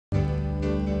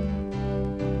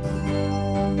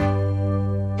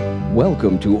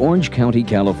Welcome to Orange County,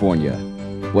 California.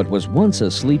 What was once a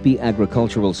sleepy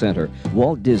agricultural center,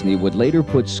 Walt Disney would later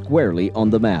put squarely on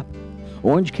the map.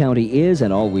 Orange County is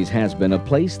and always has been a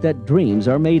place that dreams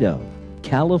are made of.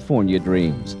 California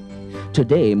dreams.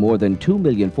 Today, more than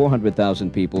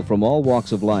 2,400,000 people from all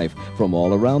walks of life, from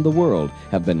all around the world,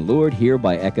 have been lured here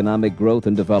by economic growth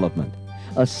and development.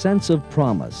 A sense of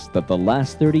promise that the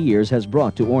last 30 years has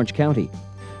brought to Orange County.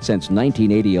 Since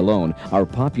 1980 alone, our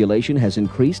population has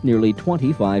increased nearly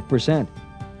 25%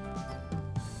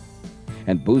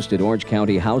 and boosted Orange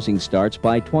County housing starts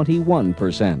by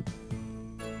 21%.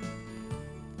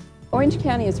 Orange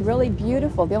County is really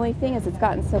beautiful. The only thing is it's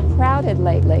gotten so crowded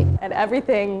lately. And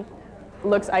everything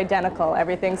looks identical.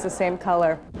 Everything's the same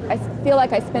color. I feel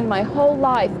like I spend my whole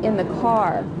life in the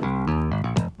car.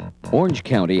 Orange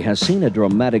County has seen a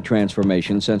dramatic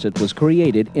transformation since it was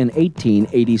created in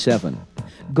 1887.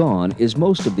 Gone is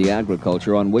most of the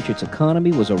agriculture on which its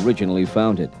economy was originally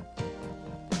founded.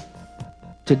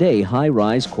 Today,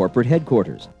 high-rise corporate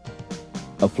headquarters,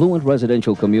 affluent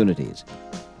residential communities,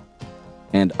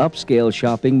 and upscale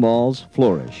shopping malls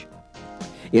flourish.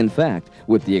 In fact,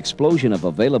 with the explosion of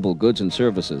available goods and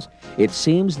services, it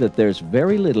seems that there's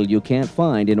very little you can't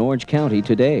find in Orange County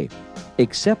today,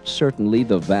 except certainly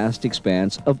the vast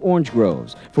expanse of orange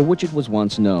groves for which it was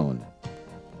once known.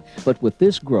 But with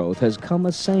this growth has come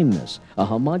a sameness, a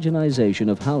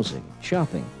homogenization of housing,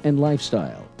 shopping, and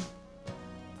lifestyle.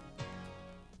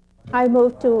 I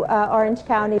moved to Orange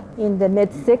County in the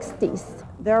mid-60s.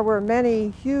 There were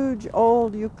many huge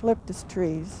old eucalyptus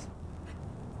trees.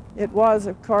 It was,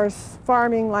 of course,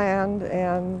 farming land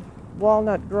and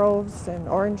walnut groves and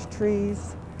orange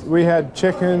trees. We had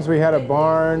chickens, we had a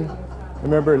barn.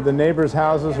 Remember, the neighbors'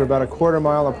 houses were about a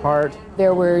quarter-mile apart.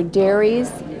 There were dairies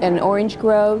and orange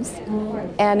groves,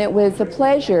 and it was a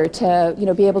pleasure to,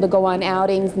 be able to go on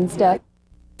outings and stuff.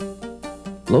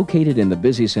 Located in the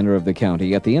busy center of the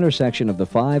county at the intersection of the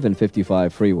 5 and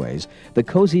 55 freeways, the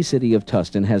cozy city of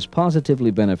Tustin has positively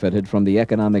benefited from the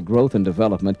economic growth and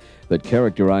development that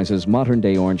characterizes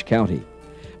modern-day Orange County.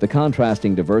 The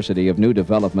contrasting diversity of new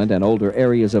development and older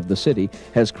areas of the city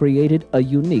has created a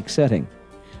unique setting.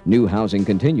 New housing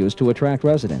continues to attract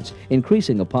residents,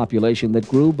 increasing a population that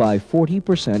grew by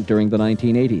 40% during the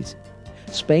 1980s.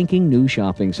 Spanking new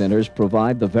shopping centers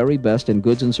provide the very best in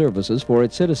goods and services for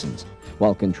its citizens,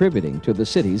 while contributing to the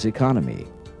city's economy.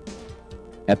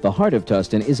 At the heart of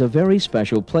Tustin is a very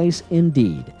special place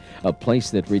indeed, a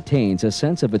place that retains a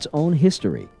sense of its own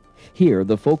history. Here,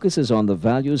 the focus is on the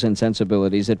values and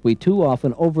sensibilities that we too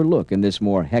often overlook in this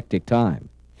more hectic time.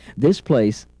 This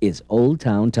place is Old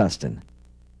Town Tustin.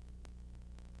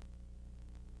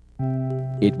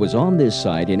 It was on this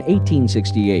site in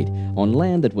 1868, on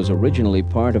land that was originally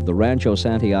part of the Rancho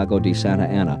Santiago de Santa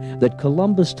Ana, that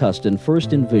Columbus Tustin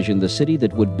first envisioned the city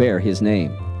that would bear his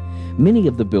name. Many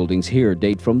of the buildings here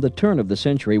date from the turn of the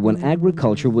century when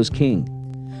agriculture was king.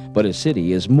 But a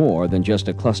city is more than just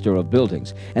a cluster of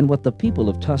buildings, and what the people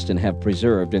of Tustin have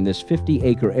preserved in this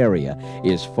 50-acre area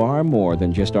is far more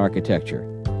than just architecture.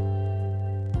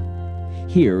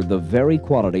 Here, the very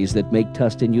qualities that make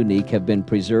Tustin unique have been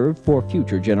preserved for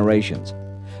future generations.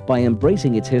 By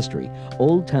embracing its history,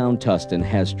 Old Town Tustin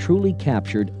has truly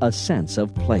captured a sense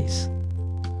of place.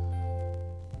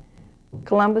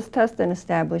 Columbus Tustin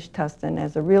established Tustin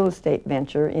as a real estate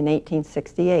venture in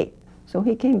 1868. So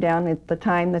he came down at the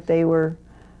time that they were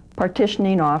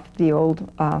partitioning off the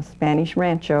old Spanish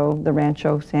rancho, the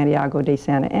Rancho Santiago de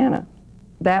Santa Ana.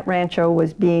 That rancho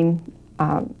was being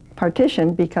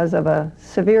partitioned because of a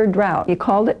severe drought. He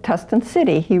called it Tustin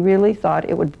City. He really thought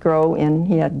it would grow in,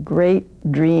 he had great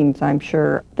dreams, I'm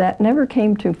sure. That never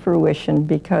came to fruition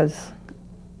because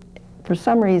for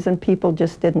some reason people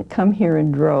just didn't come here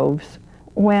in droves.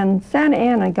 When Santa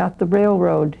Ana got the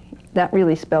railroad, that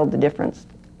really spelled the difference.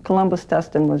 Columbus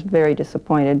Tustin was very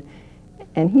disappointed,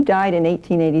 and he died in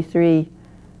 1883,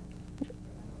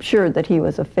 sure that he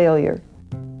was a failure.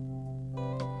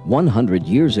 100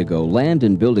 years ago, land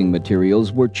and building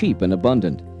materials were cheap and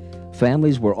abundant.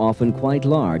 Families were often quite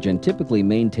large and typically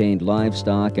maintained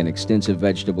livestock and extensive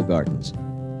vegetable gardens.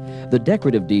 The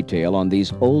decorative detail on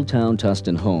these Old Town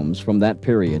Tustin homes from that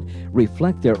period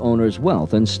reflect their owners'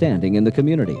 wealth and standing in the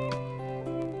community.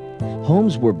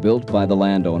 Homes were built by the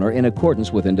landowner in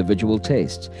accordance with individual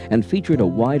tastes and featured a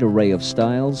wide array of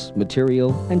styles,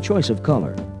 material, and choice of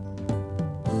color.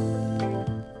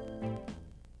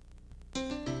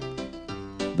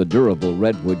 The durable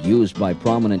redwood used by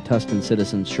prominent Tustin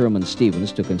citizen Sherman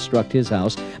Stevens to construct his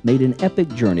house made an epic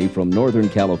journey from Northern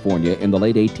California in the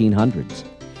late 1800s.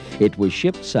 It was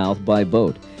shipped south by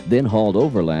boat, then hauled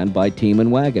overland by team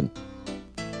and wagon.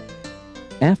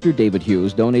 After David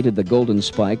Hughes donated the golden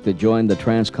spike that joined the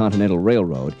Transcontinental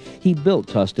Railroad, he built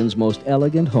Tustin's most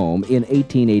elegant home in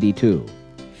 1882.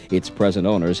 Its present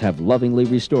owners have lovingly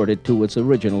restored it to its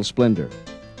original splendor.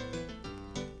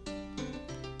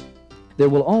 There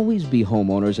will always be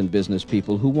homeowners and business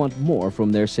people who want more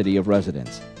from their city of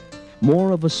residence.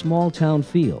 More of a small town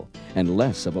feel and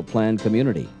less of a planned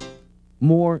community.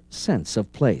 More sense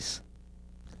of place.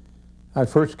 I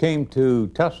first came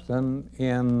to Tustin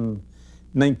in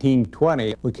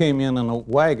 1920. We came in a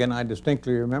wagon, I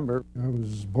distinctly remember. I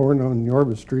was born on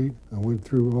Yorba Street. I went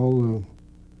through all the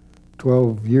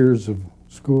 12 years of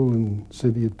school in the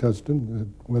city of Tustin. It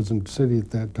wasn't city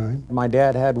at that time. My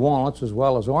dad had walnuts as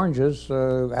well as oranges.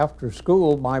 After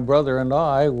school, my brother and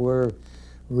I were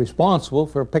responsible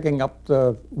for picking up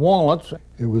the walnuts.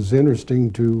 It was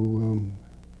interesting to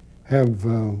have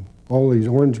all these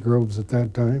orange groves at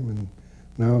that time, and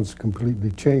now it's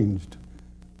completely changed.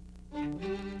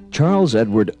 Charles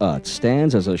Edward Utz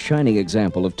stands as a shining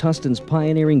example of Tustin's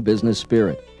pioneering business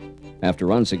spirit.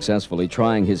 After unsuccessfully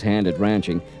trying his hand at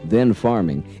ranching, then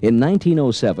farming, in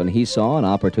 1907 he saw an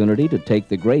opportunity to take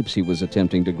the grapes he was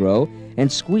attempting to grow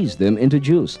and squeeze them into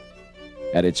juice.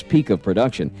 At its peak of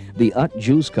production, the Utz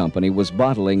Juice Company was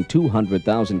bottling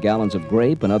 200,000 gallons of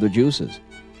grape and other juices.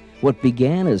 What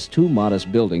began as two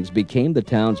modest buildings became the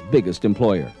town's biggest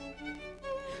employer.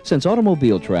 Since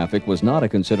automobile traffic was not a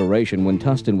consideration when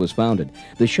Tustin was founded,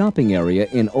 the shopping area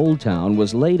in Old Town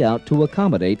was laid out to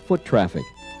accommodate foot traffic.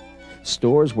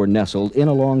 Stores were nestled in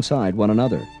alongside one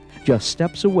another, just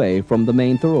steps away from the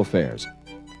main thoroughfares.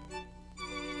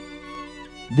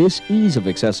 This ease of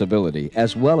accessibility,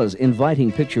 as well as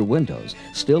inviting picture windows,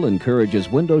 still encourages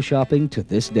window shopping to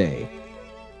this day.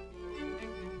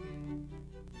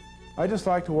 I just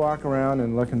like to walk around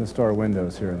and look in the store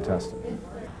windows here in Tustin.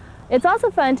 It's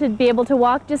also fun to be able to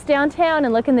walk just downtown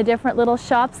and look in the different little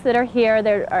shops that are here.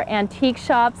 There are antique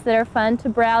shops that are fun to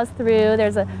browse through.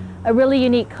 There's a really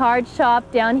unique card shop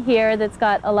down here that's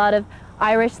got a lot of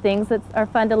Irish things that are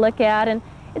fun to look at, and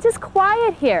it's just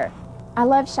quiet here. I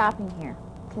love shopping here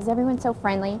because everyone's so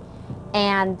friendly,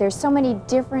 and there's so many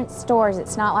different stores.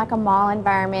 It's not like a mall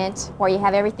environment where you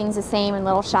have everything's the same in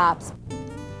little shops.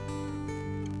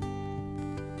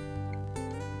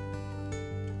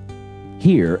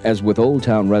 Here, as with Old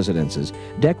Town residences,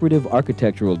 decorative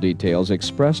architectural details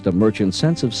expressed a merchant's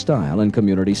sense of style and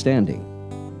community standing.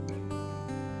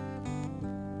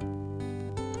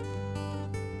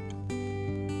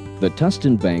 The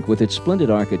Tustin Bank, with its splendid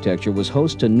architecture, was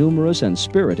host to numerous and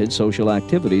spirited social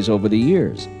activities over the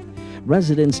years.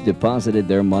 Residents deposited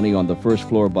their money on the first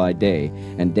floor by day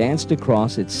and danced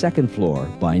across its second floor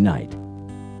by night.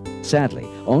 Sadly,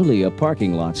 only a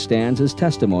parking lot stands as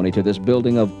testimony to this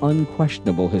building of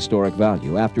unquestionable historic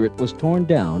value after it was torn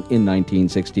down in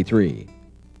 1963.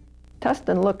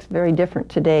 Tustin looks very different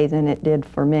today than it did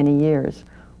for many years.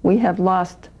 We have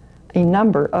lost a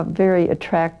number of very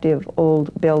attractive old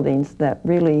buildings that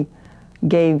really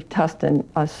gave Tustin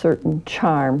a certain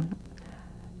charm.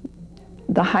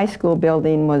 The high school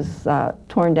building was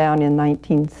torn down in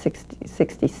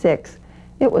 1966.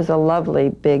 It was a lovely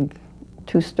big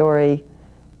two-story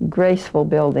graceful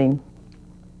building.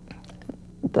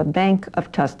 The Bank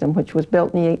of Tustin, which was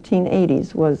built in the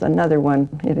 1880s, was another one.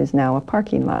 It is now a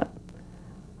parking lot.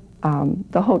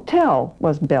 The hotel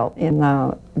was built in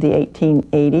the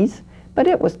 1880s, but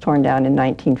it was torn down in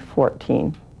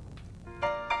 1914.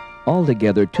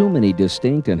 Altogether, too many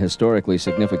distinct and historically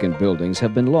significant buildings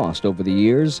have been lost over the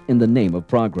years in the name of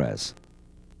progress.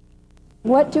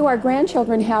 What do our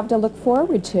grandchildren have to look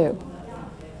forward to?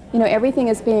 You know, everything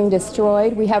is being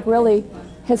destroyed. We have really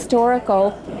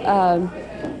historical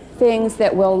things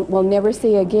that we'll never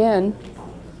see again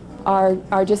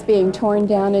are just being torn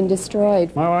down and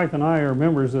destroyed. My wife and I are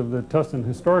members of the Tustin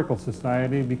Historical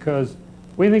Society because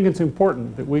we think it's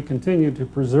important that we continue to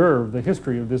preserve the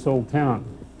history of this old town.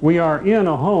 We are in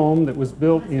a home that was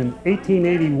built in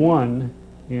 1881,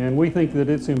 and we think that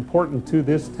it's important to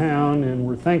this town, and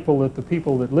we're thankful that the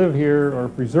people that live here are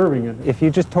preserving it. If you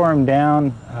just tore them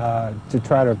down to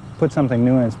try to put something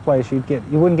new in its place, you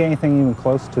wouldn't get anything even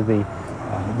close to the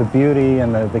beauty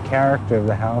and the character of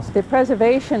the house. The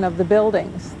preservation of the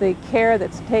buildings, the care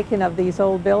that's taken of these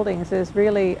old buildings is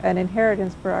really an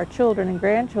inheritance for our children and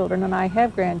grandchildren, and I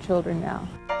have grandchildren now.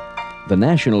 The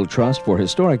National Trust for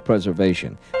Historic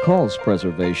Preservation calls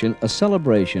preservation a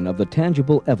celebration of the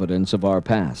tangible evidence of our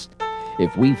past.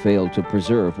 If we fail to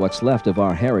preserve what's left of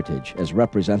our heritage as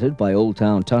represented by Old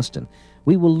Town Tustin,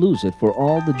 we will lose it for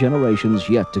all the generations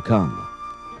yet to come.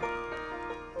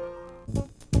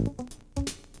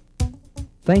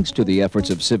 Thanks to the efforts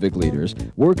of civic leaders,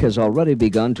 work has already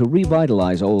begun to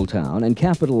revitalize Old Town and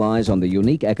capitalize on the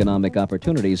unique economic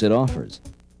opportunities it offers.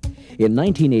 In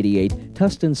 1988,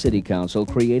 Tustin City Council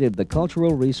created the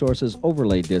Cultural Resources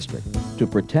Overlay District to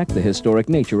protect the historic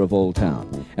nature of Old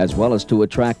Town, as well as to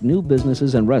attract new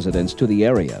businesses and residents to the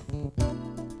area.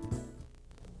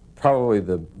 Probably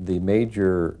the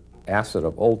major asset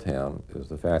of Old Town is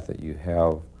the fact that you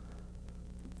have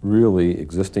really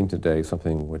existing today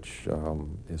something which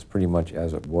is pretty much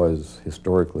as it was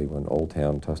historically when Old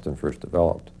Town Tustin first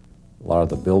developed. A lot of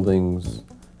the buildings,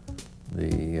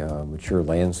 the mature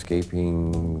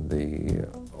landscaping, the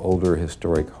older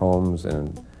historic homes,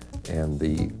 and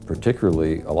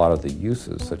particularly a lot of the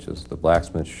uses such as the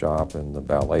blacksmith shop and the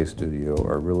ballet studio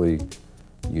are really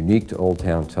unique to Old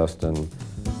Town Tustin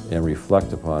and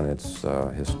reflect upon its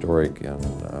historic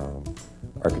and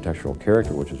architectural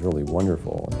character, which is really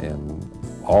wonderful. And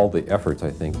all the efforts,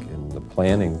 I think, in the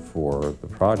planning for the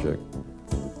project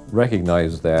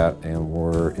recognized that and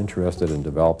were interested in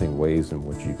developing ways in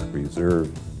which you could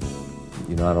preserve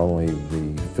not only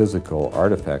the physical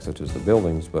artifacts such as the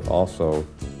buildings, but also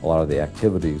a lot of the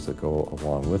activities that go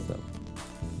along with them.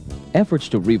 Efforts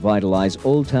to revitalize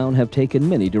Old Town have taken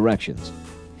many directions.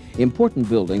 Important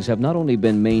buildings have not only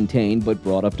been maintained but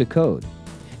brought up to code,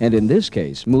 and in this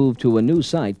case moved to a new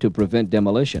site to prevent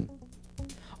demolition.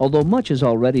 Although much has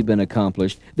already been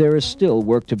accomplished, there is still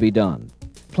work to be done,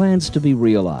 plans to be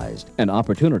realized, and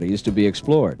opportunities to be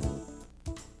explored.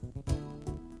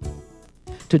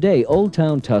 Today, Old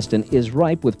Town Tustin is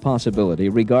ripe with possibility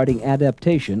regarding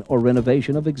adaptation or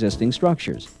renovation of existing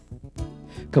structures.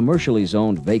 Commercially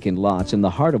zoned vacant lots in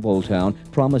the heart of Old Town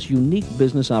promise unique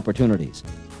business opportunities.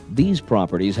 These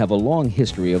properties have a long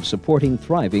history of supporting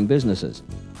thriving businesses.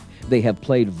 They have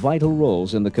played vital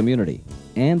roles in the community,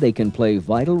 and they can play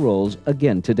vital roles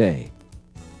again today.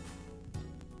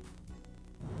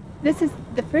 This is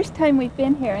the first time we've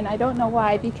been here, and I don't know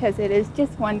why, because it is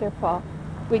just wonderful.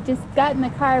 We just got in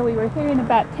the car, we were here in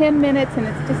about 10 minutes, and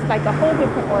it's just like a whole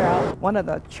different world. One of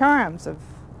the charms of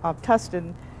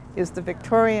Tustin is the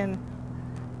Victorian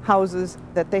houses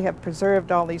that they have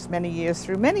preserved all these many years.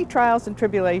 Through many trials and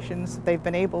tribulations, they've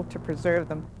been able to preserve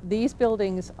them. These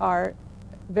buildings are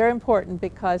very important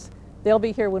because they'll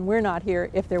be here when we're not here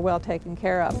if they're well taken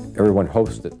care of. Everyone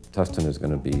hopes that Tustin is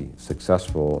going to be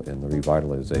successful in the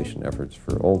revitalization efforts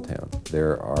for Old Town.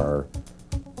 There are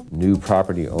new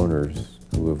property owners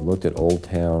who have looked at Old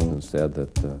Town and said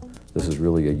that this is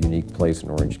really a unique place in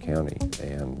Orange County,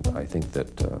 and I think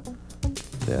that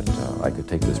I could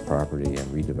take this property and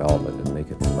redevelop it and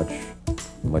make it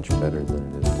much better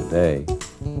than it is today.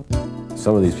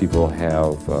 Some of these people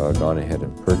have gone ahead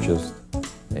and purchased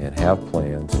and have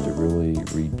plans to really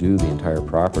redo the entire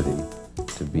property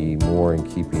to be more in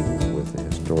keeping with the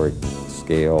historic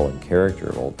scale and character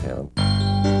of Old Town.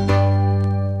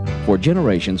 For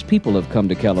generations, people have come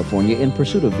to California in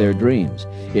pursuit of their dreams.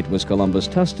 It was Columbus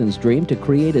Tustin's dream to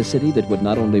create a city that would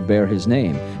not only bear his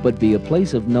name, but be a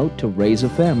place of note to raise a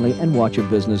family and watch a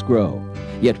business grow.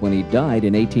 Yet when he died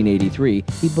in 1883,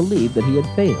 he believed that he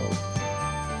had failed.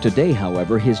 Today,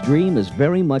 however, his dream is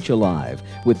very much alive,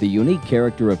 with the unique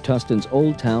character of Tustin's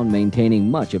Old Town maintaining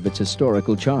much of its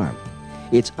historical charm.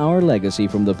 It's our legacy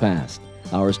from the past,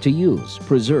 ours to use,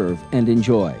 preserve, and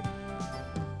enjoy.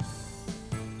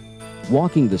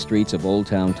 Walking the streets of Old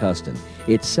Town Tustin,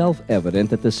 it's self-evident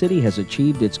that the city has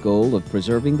achieved its goal of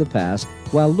preserving the past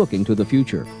while looking to the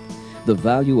future. The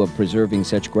value of preserving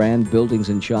such grand buildings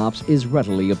and shops is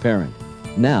readily apparent.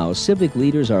 Now, civic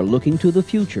leaders are looking to the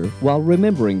future while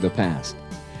remembering the past.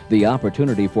 The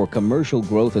opportunity for commercial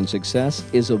growth and success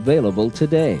is available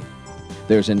today.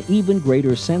 There's an even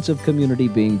greater sense of community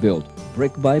being built,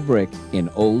 brick by brick, in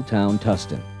Old Town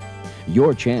Tustin.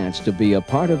 Your chance to be a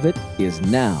part of it is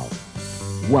now.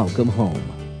 Welcome home.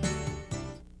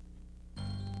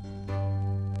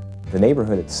 The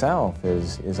neighborhood itself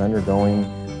is undergoing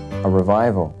a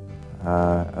revival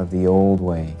of the old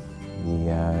way,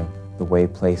 the way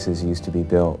places used to be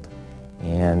built.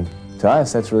 And to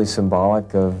us, that's really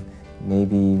symbolic of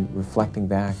maybe reflecting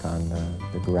back on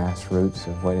the grassroots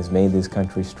of what has made this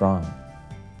country strong.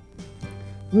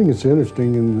 I think it's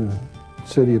interesting in the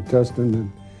city of Tustin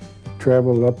to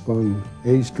travel up on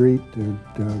A Street.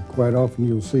 Quite often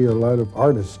you'll see a lot of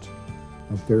artists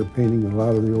up there painting a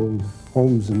lot of the old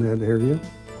homes in that area.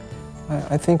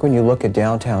 I think when you look at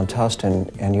downtown Tustin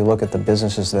and you look at the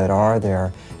businesses that are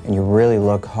there and you really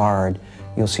look hard,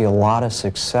 you'll see a lot of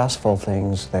successful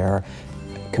things there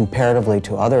comparatively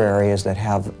to other areas that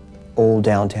have old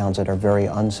downtowns that are very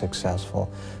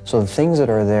unsuccessful. So the things that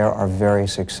are there are very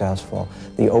successful.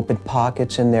 The open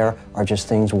pockets in there are just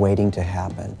things waiting to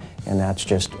happen. And that's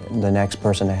just the next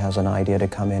person that has an idea to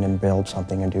come in and build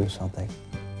something and do something.